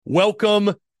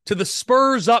Welcome to the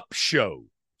Spurs Up Show,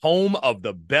 home of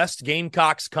the best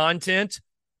Gamecocks content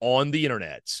on the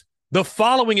internet. The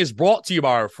following is brought to you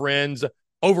by our friends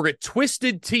over at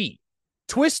Twisted Tea.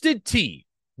 Twisted Tea,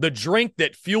 the drink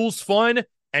that fuels fun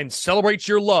and celebrates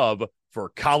your love for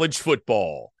college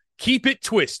football. Keep it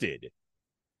twisted.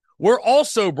 We're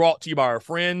also brought to you by our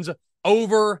friends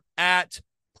over at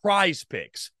Prize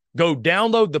Picks. Go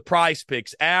download the Prize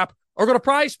Picks app or go to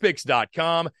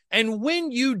prizepicks.com, and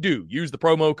when you do, use the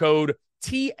promo code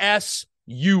TSUS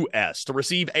to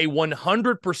receive a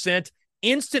 100%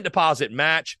 instant deposit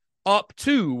match up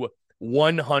to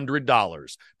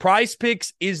 $100. Prize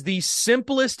Picks is the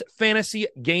simplest fantasy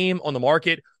game on the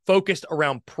market, focused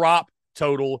around prop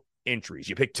total entries.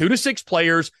 You pick 2 to 6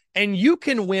 players, and you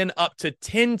can win up to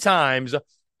 10 times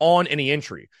on any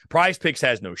entry. Prize Picks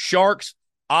has no sharks,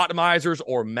 optimizers,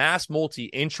 or mass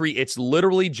multi-entry. It's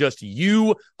literally just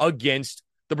you against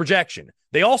the projection.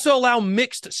 They also allow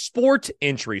mixed sport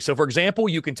entry. So, for example,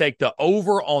 you can take the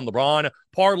over on LeBron,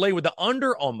 parlay with the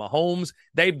under on Mahomes.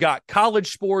 They've got college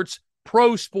sports,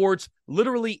 pro sports,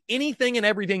 literally anything and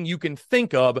everything you can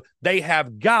think of. They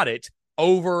have got it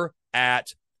over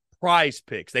at Prize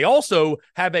Picks. They also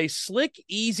have a slick,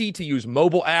 easy-to-use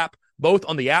mobile app, both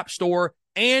on the App Store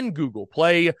and Google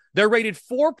Play. They're rated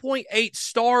 4.8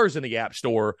 stars in the App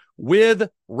Store with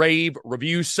rave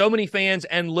reviews. So many fans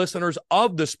and listeners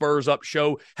of the Spurs Up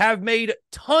Show have made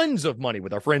tons of money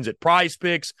with our friends at Prize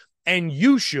Picks, and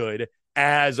you should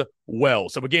as well.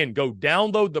 So again, go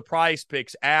download the Prize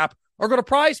Picks app or go to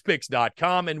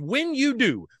prizepicks.com, and when you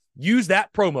do, use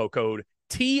that promo code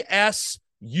TSUS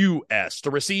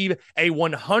to receive a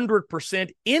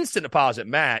 100% instant deposit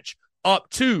match up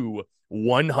to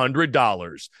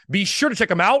 $100. Be sure to check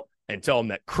them out and tell them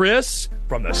that Chris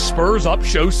from the Spurs Up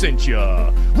Show sent you.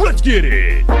 Let's get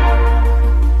it.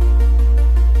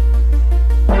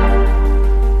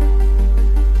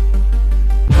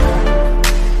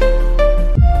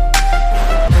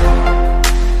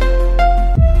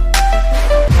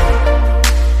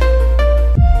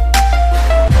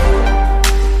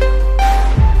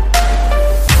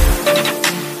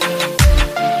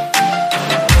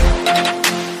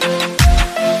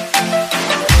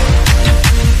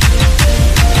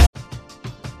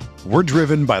 We're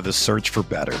driven by the search for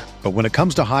better. But when it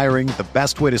comes to hiring, the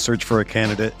best way to search for a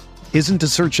candidate isn't to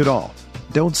search at all.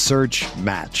 Don't search,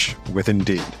 match with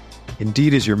Indeed.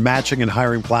 Indeed is your matching and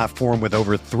hiring platform with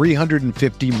over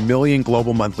 350 million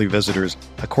global monthly visitors,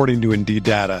 according to Indeed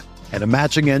data, and a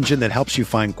matching engine that helps you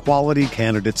find quality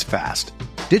candidates fast.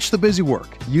 Ditch the busy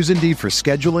work. Use Indeed for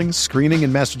scheduling, screening,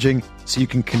 and messaging so you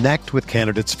can connect with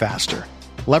candidates faster.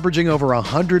 Leveraging over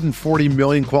 140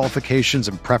 million qualifications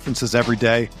and preferences every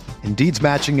day, Indeed's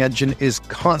matching engine is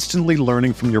constantly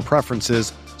learning from your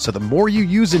preferences, so the more you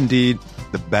use Indeed,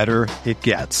 the better it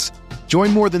gets.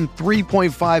 Join more than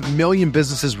 3.5 million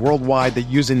businesses worldwide that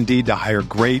use Indeed to hire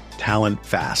great talent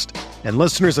fast. And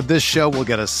listeners of this show will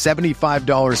get a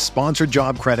 $75 sponsored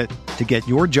job credit to get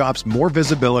your jobs more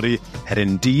visibility at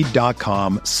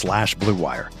Indeed.com/Blue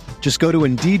Wire. Just go to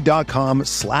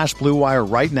Indeed.com/Blue Wire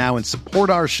right now and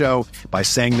support our show by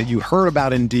saying that you heard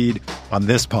about Indeed on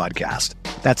this podcast.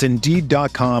 That's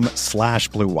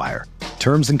Indeed.com/Blue Wire.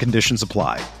 Terms and conditions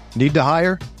apply. Need to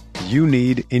hire? You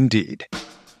need Indeed.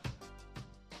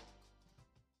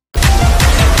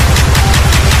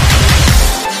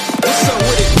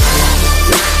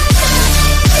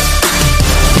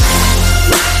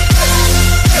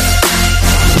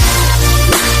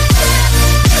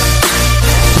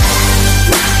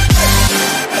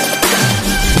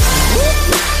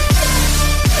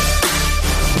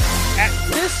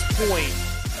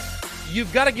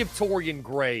 You've got to give Torian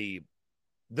Gray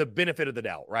the benefit of the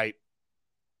doubt, right?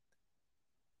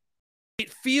 It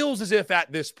feels as if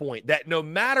at this point that no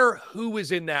matter who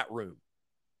is in that room,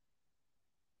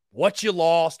 what you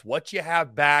lost, what you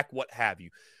have back, what have you,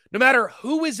 no matter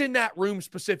who is in that room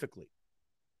specifically,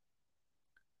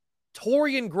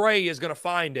 Torian Gray is going to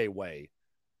find a way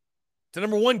to,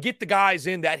 number one, get the guys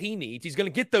in that he needs. He's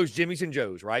going to get those Jimmys and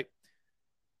Joes, right?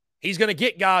 He's going to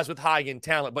get guys with high-end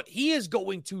talent, but he is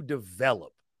going to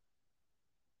develop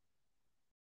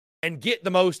and get the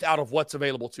most out of what's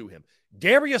available to him.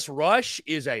 Darius Rush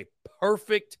is a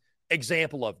perfect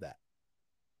example of that.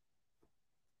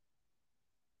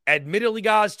 Admittedly,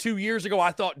 guys, 2 years ago,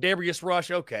 I thought Darius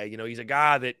Rush, okay, he's a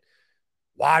guy that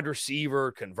wide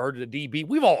receiver, converted to DB.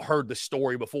 We've all heard the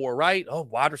story before, right? Oh,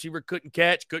 wide receiver couldn't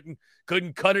catch, couldn't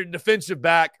cut it at defensive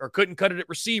back, or couldn't cut it at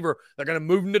receiver. They're going to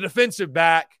move him to defensive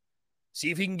back. See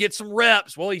if he can get some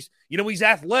reps. Well, he's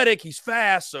athletic, he's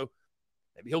fast, so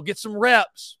maybe he'll get some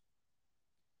reps.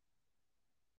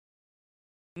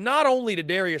 Not only did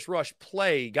Darius Rush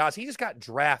play, guys, he just got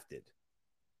drafted.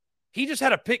 He just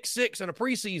had a pick six in a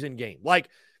preseason game. Like,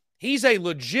 he's a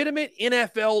legitimate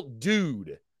NFL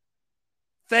dude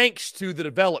thanks to the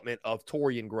development of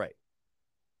Torian Gray.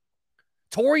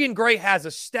 Torian Gray has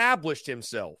established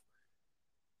himself.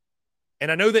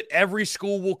 And I know that every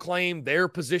school will claim their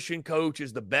position coach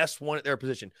is the best one at their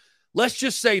position. Let's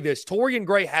just say this. Torian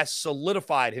Gray has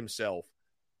solidified himself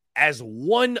as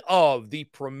one of the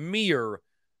premier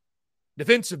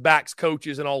defensive backs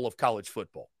coaches in all of college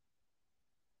football.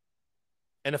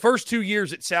 And the first 2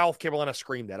 years at South Carolina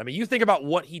screamed that. I mean, you think about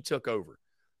what he took over.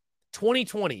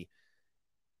 2020,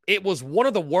 it was one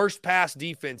of the worst pass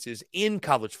defenses in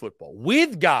college football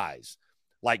with guys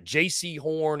like J.C.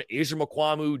 Horn, Israel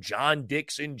Mukuamu, John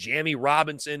Dixon, Jamie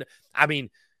Robinson. I mean,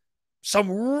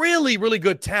 some really, really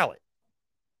good talent.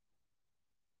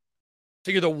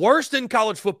 So you're the worst in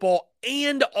college football,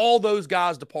 and all those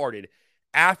guys departed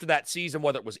after that season,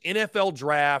 whether it was NFL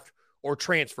draft or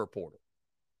transfer portal.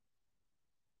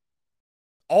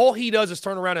 All he does is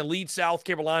turn around and lead South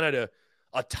Carolina to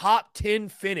a top 10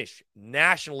 finish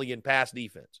nationally in pass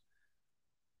defense.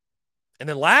 And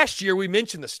then last year, we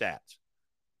mentioned the stats.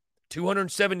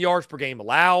 207 yards per game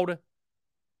allowed.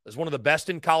 Is one of the best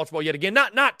in college football yet again.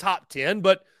 Not top 10,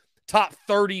 but top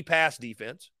 30 pass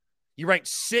defense. You ranked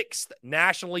 6th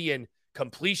nationally in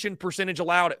completion percentage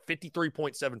allowed at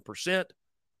 53.7%.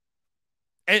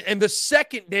 And the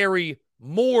secondary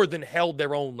more than held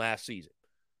their own last season.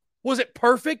 Was it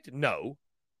perfect? No.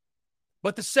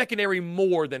 But the secondary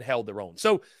more than held their own.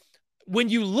 So when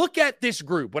you look at this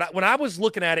group, when I was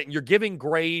looking at it and you're giving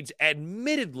grades,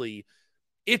 admittedly,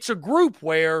 it's a group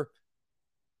where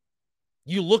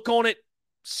you look on it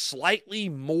slightly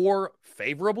more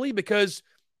favorably because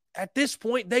at this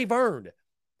point they've earned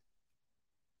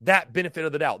that benefit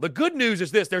of the doubt. The good news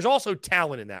is this: there's also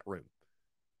talent in that room.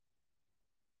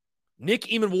 Nick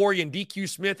Emanwari and DQ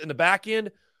Smith in the back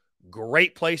end,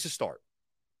 great place to start.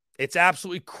 It's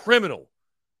absolutely criminal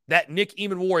that Nick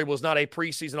Emanwari was not a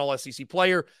preseason All-SEC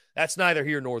player. That's neither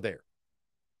here nor there.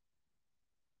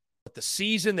 But the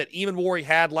season that Emanwari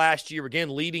had last year,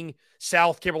 again, leading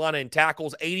South Carolina in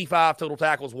tackles, 85 total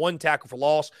tackles, 1 tackle for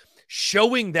loss,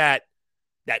 showing that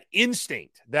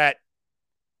instinct that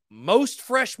most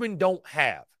freshmen don't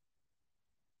have.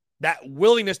 That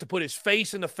willingness to put his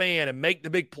face in the fan and make the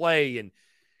big play. And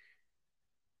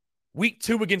week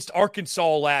 2 against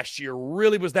Arkansas last year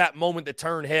really was that moment that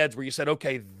turned heads where you said,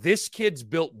 okay, this kid's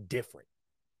built different.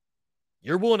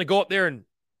 You're willing to go up there and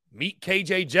meet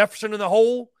KJ Jefferson in the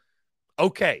hole?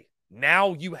 Okay,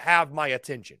 now you have my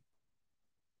attention.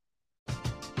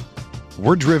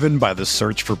 We're driven by the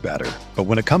search for better. But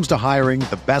when it comes to hiring,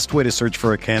 the best way to search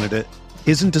for a candidate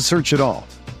isn't to search at all.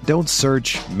 Don't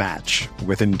search, match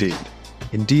with Indeed.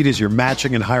 Indeed is your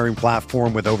matching and hiring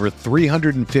platform with over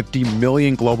 350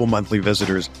 million global monthly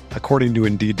visitors, according to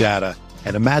Indeed data,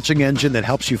 and a matching engine that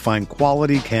helps you find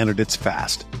quality candidates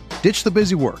fast. Ditch the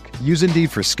busy work. Use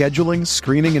Indeed for scheduling,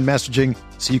 screening, and messaging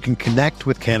so you can connect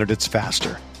with candidates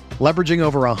faster. Leveraging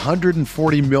over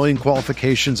 140 million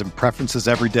qualifications and preferences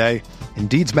every day,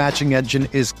 Indeed's matching engine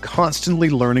is constantly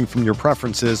learning from your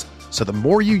preferences, so the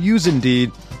more you use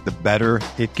Indeed, the better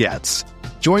it gets.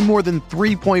 Join more than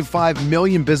 3.5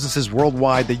 million businesses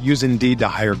worldwide that use Indeed to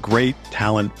hire great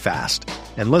talent fast.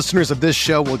 And listeners of this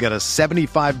show will get a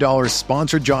 $75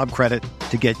 sponsored job credit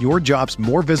to get your jobs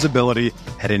more visibility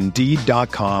at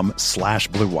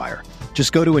Indeed.com/Blue Wire.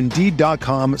 Just go to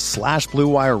Indeed.com/Blue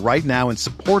Wire right now and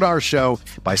support our show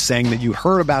by saying that you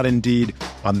heard about Indeed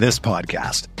on this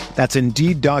podcast. That's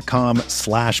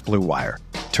Indeed.com/Blue Wire.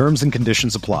 Terms and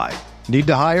conditions apply. Need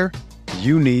to hire?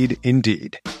 You need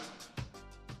Indeed.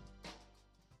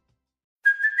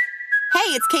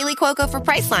 Hey, it's Kaylee Cuoco for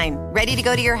Priceline. Ready to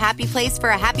go to your happy place for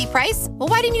a happy price? Well,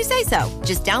 why didn't you say so?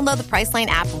 Just download the Priceline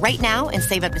app right now and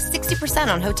save up to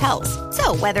 60% on hotels.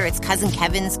 So whether it's Cousin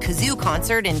Kevin's Kazoo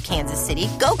Concert in Kansas City,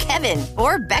 go Kevin,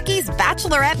 or Becky's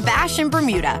Bachelorette Bash in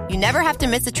Bermuda, you never have to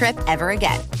miss a trip ever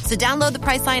again. So download the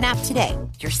Priceline app today.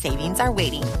 Your savings are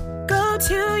waiting. Go to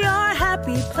your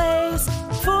happy place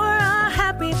for a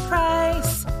happy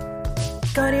price.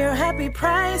 Go to your happy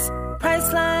price,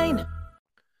 Priceline.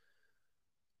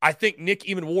 I think Nick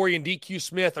Emanwari and DQ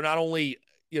Smith are not only,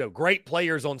 great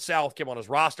players on South Carolina's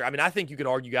roster. I mean, I think you could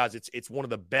argue, guys, it's one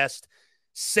of the best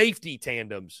safety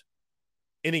tandems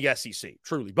in the SEC.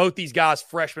 Truly. Both these guys,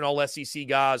 freshman All-SEC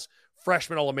guys,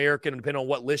 freshman All-American, depending on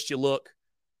what list you look.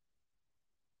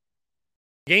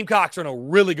 Gamecocks are in a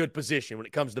really good position when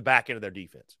it comes to the back end of their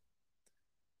defense.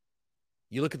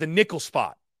 You look at the nickel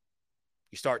spot.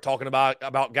 You start talking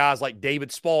about guys like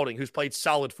David Spalding, who's played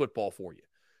solid football for you.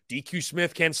 DQ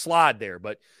Smith can slide there,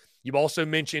 but you've also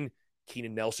mentioned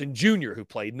Keenan Nelson Jr., who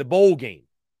played in the bowl game.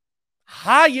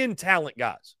 High-end talent,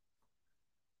 guys.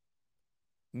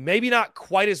 Maybe not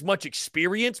quite as much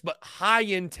experience, but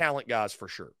high-end talent, guys, for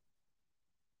sure.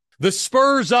 The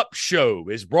Spurs Up Show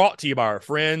is brought to you by our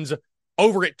friends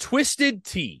over at Twisted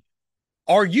Tea.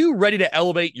 Are you ready to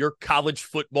elevate your college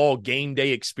football game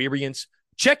day experience?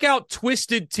 Check out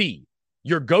Twisted Tea,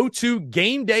 your go-to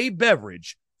game day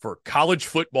beverage for college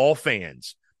football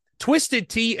fans. Twisted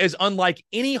Tea is unlike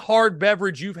any hard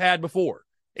beverage you've had before.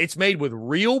 It's made with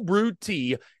real brewed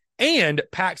tea and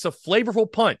packs a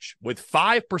flavorful punch with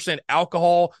 5%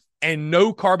 alcohol and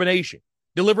no carbonation,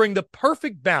 delivering the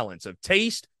perfect balance of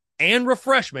taste and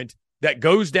refreshment that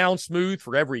goes down smooth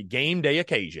for every game day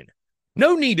occasion.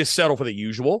 No need to settle for the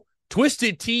usual.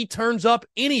 Twisted Tea turns up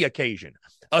any occasion,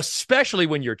 especially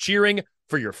when you're cheering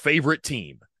for your favorite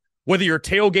team. Whether you're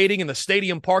tailgating in the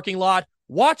stadium parking lot,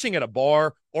 watching at a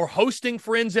bar, or hosting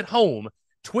friends at home,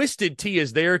 Twisted Tea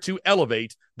is there to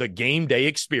elevate the game day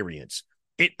experience.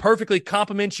 It perfectly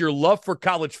complements your love for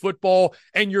college football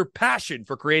and your passion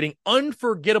for creating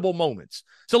unforgettable moments.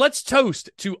 So let's toast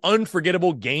to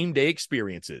unforgettable game day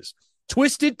experiences.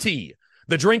 Twisted Tea,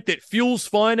 the drink that fuels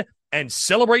fun and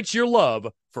celebrates your love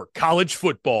for college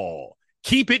football.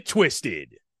 Keep it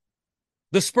twisted.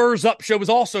 The Spurs Up Show is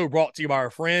also brought to you by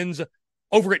our friends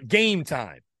over at Game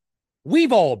Time.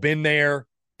 We've all been there.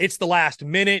 It's the last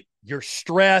minute. You're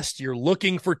stressed. You're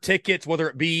looking for tickets, whether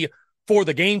it be for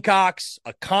the Gamecocks,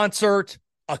 a concert,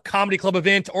 a comedy club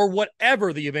event, or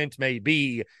whatever the event may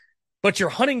be. But you're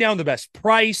hunting down the best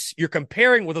price. You're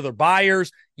comparing with other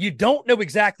buyers. You don't know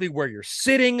exactly where you're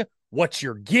sitting, what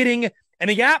you're getting. And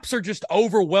the apps are just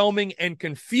overwhelming and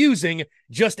confusing,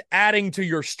 just adding to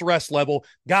your stress level.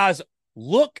 Guys,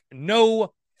 look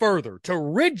no further to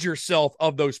rid yourself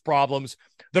of those problems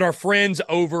that are friends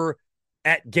over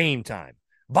at Game Time.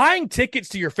 Buying tickets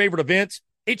to your favorite events,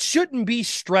 it shouldn't be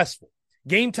stressful.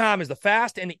 Game Time is the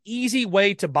fast and easy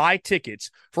way to buy tickets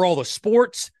for all the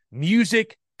sports,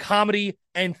 music, comedy,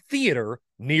 and theater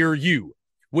near you.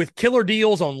 With killer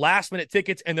deals on last-minute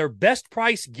tickets and their best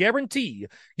price guarantee,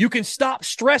 you can stop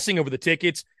stressing over the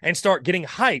tickets and start getting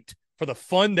hyped for the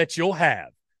fun that you'll have.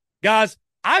 Guys,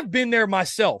 I've been there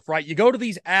myself, right? You go to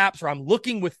these apps where I'm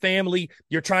looking with family,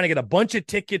 you're trying to get a bunch of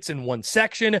tickets in one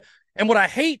section, and what I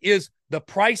hate is the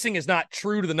pricing is not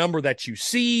true to the number that you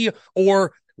see,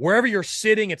 or wherever you're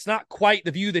sitting, it's not quite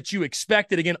the view that you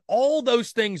expected. Again, all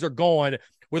those things are gone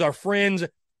with our friends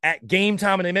at Game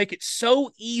Time, and they make it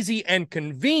so easy and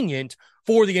convenient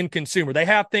for the end consumer. They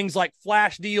have things like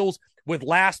flash deals with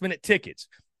last-minute tickets,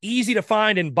 easy to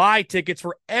find and buy tickets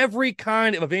for every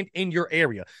kind of event in your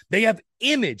area. They have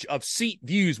image of seat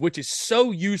views, which is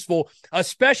so useful,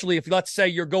 especially if, let's say,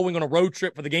 you're going on a road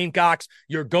trip for the Gamecocks,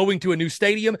 you're going to a new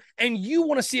stadium, and you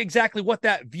want to see exactly what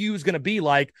that view is going to be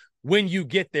like when you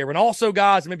get there. And also,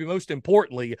 guys, maybe most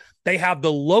importantly, they have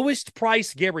the lowest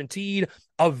price guaranteed,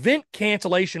 event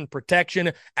cancellation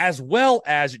protection, as well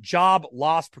as job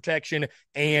loss protection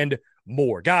and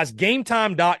more. Guys,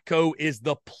 GameTime.co is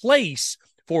the place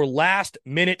for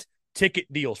last-minute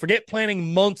ticket deals. Forget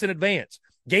planning months in advance.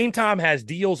 Game Time has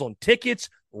deals on tickets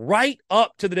right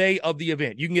up to the day of the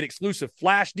event. You can get exclusive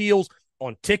flash deals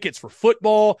on tickets for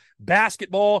football,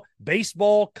 basketball,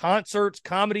 baseball, concerts,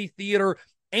 comedy, theater,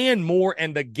 and more.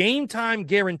 And the Game Time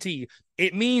guarantee,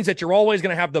 it means that you're always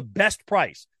going to have the best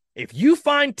price. If you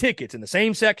find tickets in the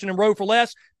same section and row for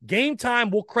less, Game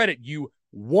Time will credit you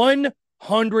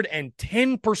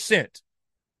 110%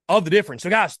 of the difference. So,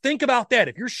 guys, think about that.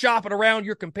 If you're shopping around,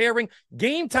 you're comparing,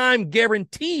 Game Time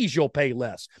guarantees you'll pay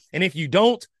less. And if you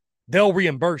don't, they'll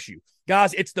reimburse you.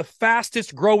 Guys, it's the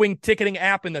fastest growing ticketing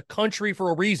app in the country for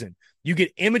a reason. You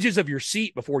get images of your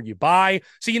seat before you buy,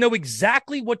 so you know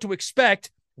exactly what to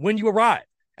expect when you arrive.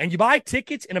 And you buy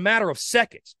tickets in a matter of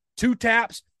seconds. 2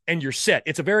 taps, and you're set.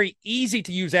 It's a very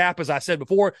easy-to-use app, as I said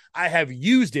before. I have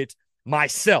used it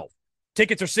myself.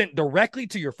 Tickets are sent directly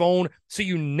to your phone, so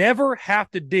you never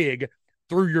have to dig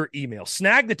through your email.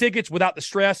 Snag the tickets without the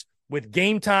stress with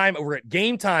Game Time over at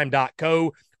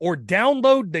GameTime.co, or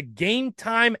download the Game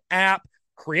Time app,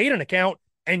 create an account,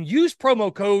 and use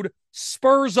promo code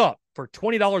SPURSUP for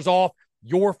 $20 off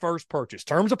your first purchase.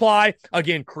 Terms apply.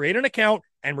 Again, create an account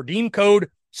and redeem code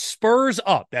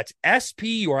SPURSUP. That's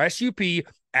SPURSUP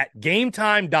at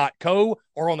GameTime.co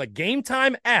or on the Game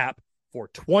Time app for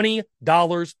 $20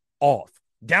 off.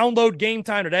 Download Game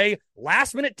Time today.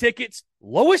 Last minute tickets,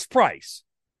 lowest price,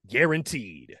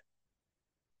 guaranteed.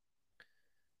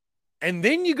 And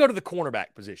then you go to the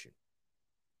cornerback position.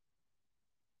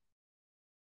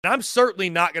 And I'm certainly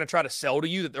not going to try to sell to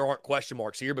you that there aren't question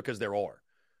marks here, because there are.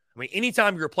 I mean,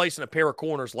 anytime you're replacing a pair of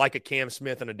corners like a Cam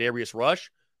Smith and a Darius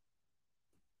Rush,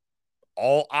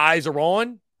 all eyes are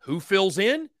on who fills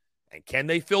in and can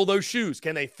they fill those shoes?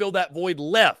 Can they fill that void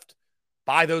left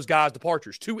by those guys'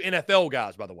 departures? 2 NFL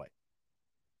guys, by the way.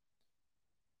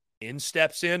 In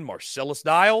steps in Marcellus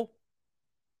Dial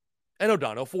and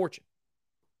O'Donnell Fortune.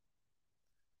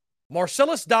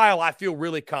 Marcellus Dial, I feel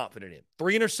really confident in.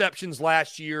 3 interceptions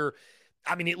last year.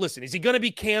 I mean, listen, is he going to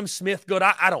be Cam Smith good?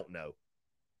 I don't know.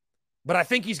 But I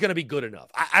think he's going to be good enough.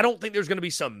 I don't think there's going to be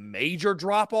some major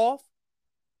drop-off.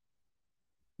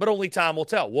 But only time will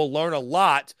tell. We'll learn a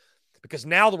lot because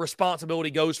now the responsibility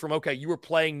goes from, okay, you were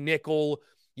playing nickel,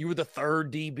 you were the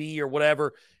third DB or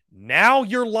whatever. Now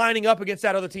you're lining up against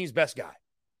that other team's best guy.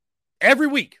 Every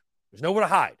week, there's nowhere to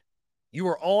hide. You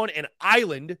are on an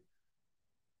island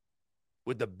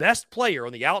with the best player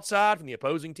on the outside from the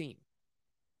opposing team.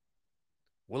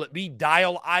 Will it be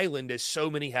Dial Island, as so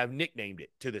many have nicknamed it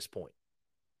to this point?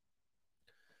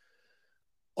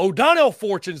 O'Donnell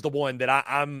Fortune's the one that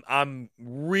I'm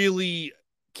really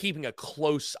keeping a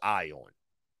close eye on.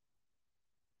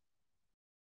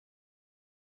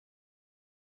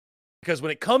 Because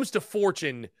when it comes to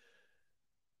Fortune,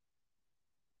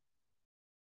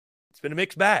 it's been a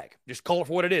mixed bag. Just call it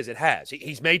for what it is. It has.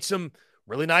 He's made some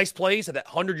really nice plays at that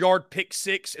 100-yard pick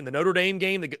six in the Notre Dame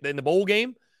game, in the bowl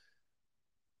game.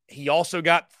 He also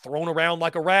got thrown around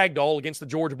like a rag doll against the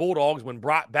Georgia Bulldogs when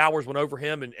Brock Bowers went over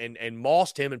him and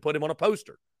mossed him and put him on a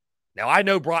poster. Now, I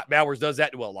know Brock Bowers does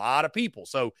that to a lot of people,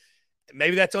 so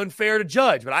maybe that's unfair to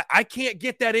judge, but I can't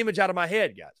get that image out of my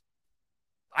head, guys.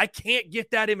 I can't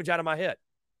get that image out of my head.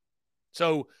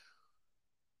 So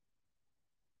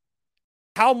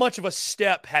how much of a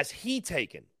step has he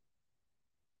taken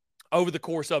over the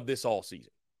course of this all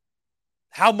season?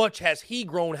 How much has he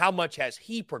grown? How much has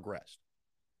he progressed?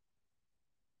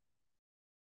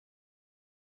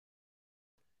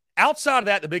 Outside of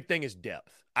that, the big thing is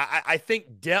depth. I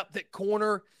think depth at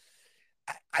corner,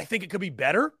 I think it could be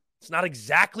better. It's not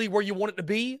exactly where you want it to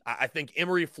be. I think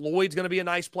Emory Floyd's going to be a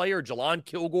nice player. Jelon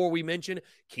Kilgore, we mentioned.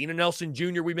 Keenan Nelson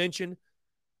Jr., we mentioned.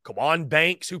 Kawan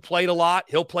Banks, who played a lot.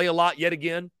 He'll play a lot yet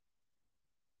again.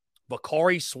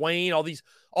 Bakari Swain,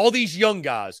 all these young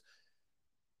guys.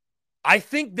 I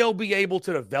think they'll be able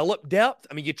to develop depth.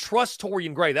 I mean, you trust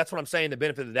Torian Gray. That's what I'm saying, the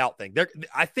benefit of the doubt thing.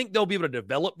 I think they'll be able to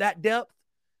develop that depth.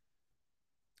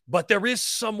 But there is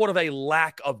somewhat of a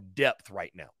lack of depth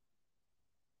right now.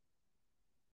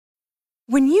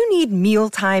 When you need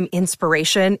mealtime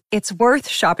inspiration, it's worth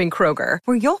shopping Kroger,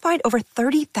 where you'll find over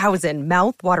 30,000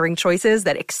 mouth-watering choices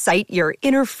that excite your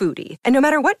inner foodie. And no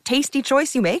matter what tasty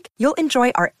choice you make, you'll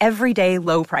enjoy our everyday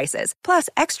low prices, plus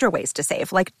extra ways to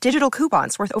save, like digital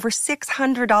coupons worth over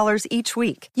 $600 each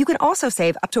week. You can also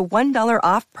save up to $1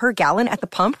 off per gallon at the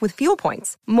pump with fuel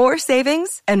points. More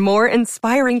savings and more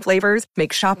inspiring flavors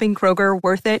make shopping Kroger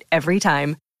worth it every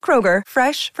time. Kroger,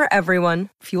 fresh for everyone.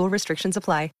 Fuel restrictions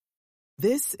apply.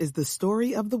 This is the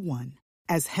story of the one.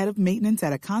 As head of maintenance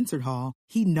at a concert hall,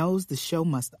 he knows the show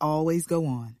must always go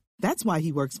on. That's why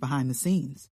he works behind the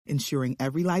scenes, ensuring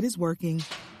every light is working,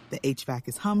 the HVAC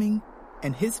is humming,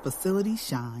 and his facility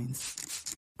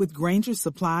shines. With Grainger's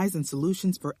supplies and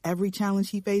solutions for every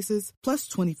challenge he faces, plus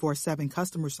 24/7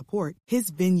 customer support, his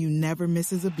venue never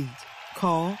misses a beat.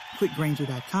 Call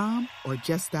quickgrainger.com or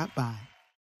just stop by.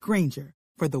 Grainger,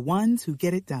 for the ones who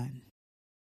get it done.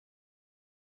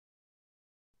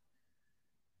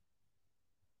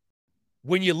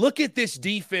 When you look at this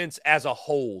defense as a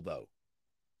whole, though,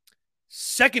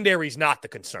 secondary's not the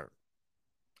concern.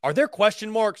 Are there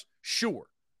question marks? Sure.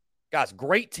 Guys,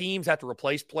 great teams have to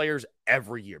replace players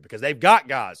every year because they've got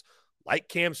guys like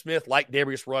Cam Smith, like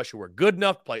Darius Rush, who are good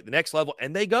enough to play at the next level,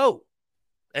 and they go.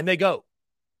 And they go.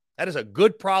 That is a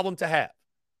good problem to have.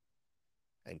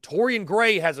 And Torian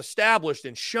Gray has established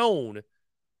and shown,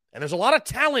 and there's a lot of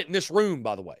talent in this room,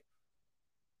 by the way.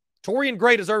 Torian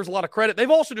Gray deserves a lot of credit.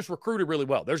 They've also just recruited really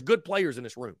well. There's good players in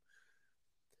this room.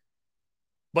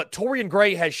 But Torian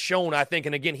Gray has shown, I think,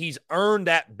 and again, he's earned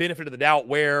that benefit of the doubt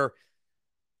where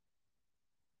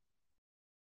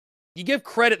you give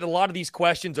credit that a lot of these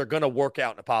questions are going to work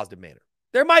out in a positive manner.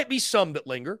 There might be some that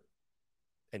linger.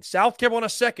 And South Carolina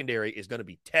secondary is going to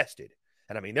be tested.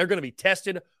 And I mean, they're going to be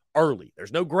tested early.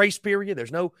 There's no grace period.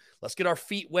 There's no, let's get our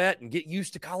feet wet and get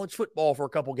used to college football for a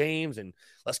couple games and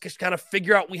let's just kind of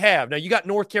figure out what we have. Now, you got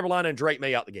North Carolina and Drake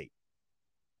May out the gate.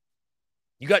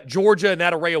 You got Georgia and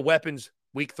that array of weapons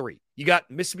week 3. You got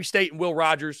Mississippi State and Will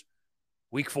Rogers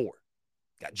week 4.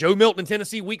 Got Joe Milton in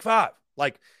Tennessee week 5.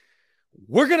 Like,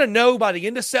 we're going to know by the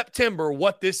end of September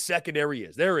what this secondary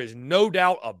is. There is no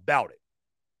doubt about it.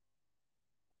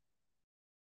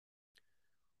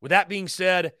 With that being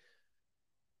said,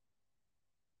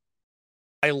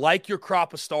 I like your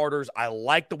crop of starters. I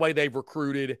like the way they've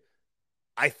recruited.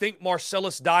 I think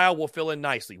Marcellus Dial will fill in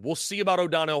nicely. We'll see about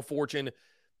O'Donnell Fortune.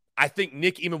 I think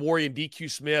Nick Imamori and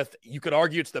DQ Smith, you could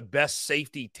argue it's the best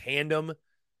safety tandem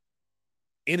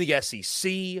in the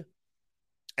SEC.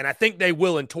 And I think they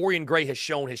will. And Torian Gray has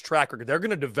shown his track record. They're going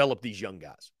to develop these young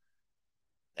guys.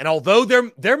 And although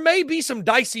there may be some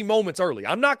dicey moments early,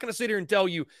 I'm not going to sit here and tell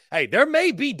you, hey, there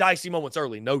may be dicey moments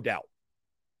early, no doubt.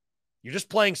 You're just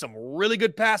playing some really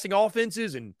good passing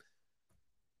offenses and,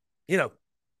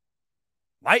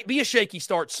 might be a shaky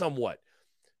start somewhat.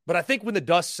 But I think when the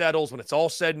dust settles, when it's all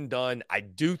said and done, I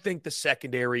do think the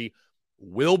secondary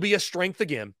will be a strength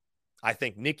again. I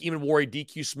think Nick Imamori,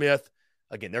 DQ Smith,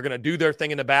 again, they're going to do their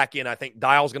thing in the back end. I think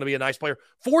Dial's going to be a nice player.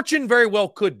 Fortune very well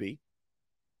could be.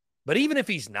 But even if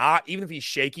he's not, even if he's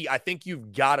shaky, I think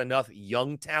you've got enough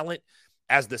young talent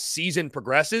as the season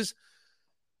progresses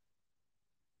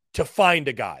to find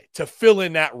a guy, to fill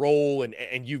in that role.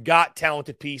 And you've got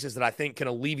talented pieces that I think can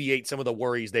alleviate some of the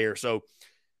worries there. So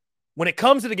when it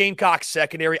comes to the Gamecocks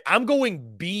secondary, I'm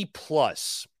going B+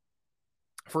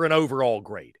 for an overall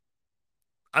grade.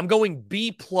 I'm going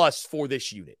B+ for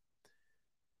this unit.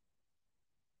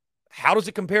 How does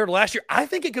it compare to last year? I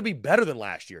think it could be better than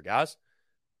last year, guys.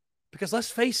 Because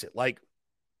let's face it,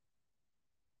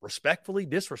 respectfully,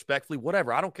 disrespectfully,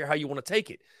 whatever, I don't care how you want to take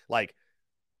it.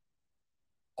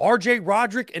 R.J.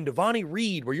 Roderick and Devontae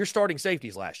Reed were your starting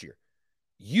safeties last year.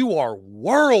 You are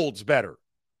worlds better.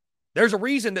 There's a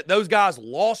reason that those guys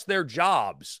lost their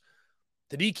jobs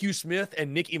to DQ Smith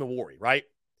and Nick Imamori, right?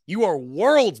 You are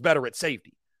worlds better at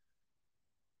safety.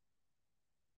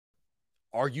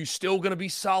 Are you still going to be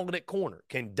solid at corner?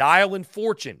 Can Dial and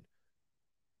Fortune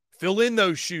fill in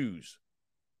those shoes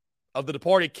of the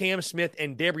departed Cam Smith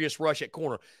and Debrius Rush at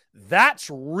corner? That's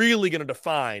really going to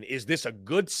define, is this a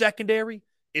good secondary?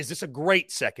 Is this a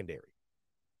great secondary?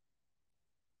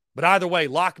 But either way,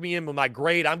 lock me in with my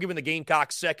grade. I'm giving the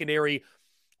Gamecocks secondary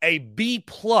a B+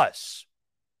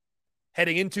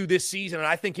 heading into this season, and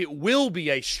I think it will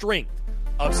be a strength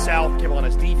of South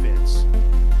Carolina's defense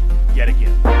yet again.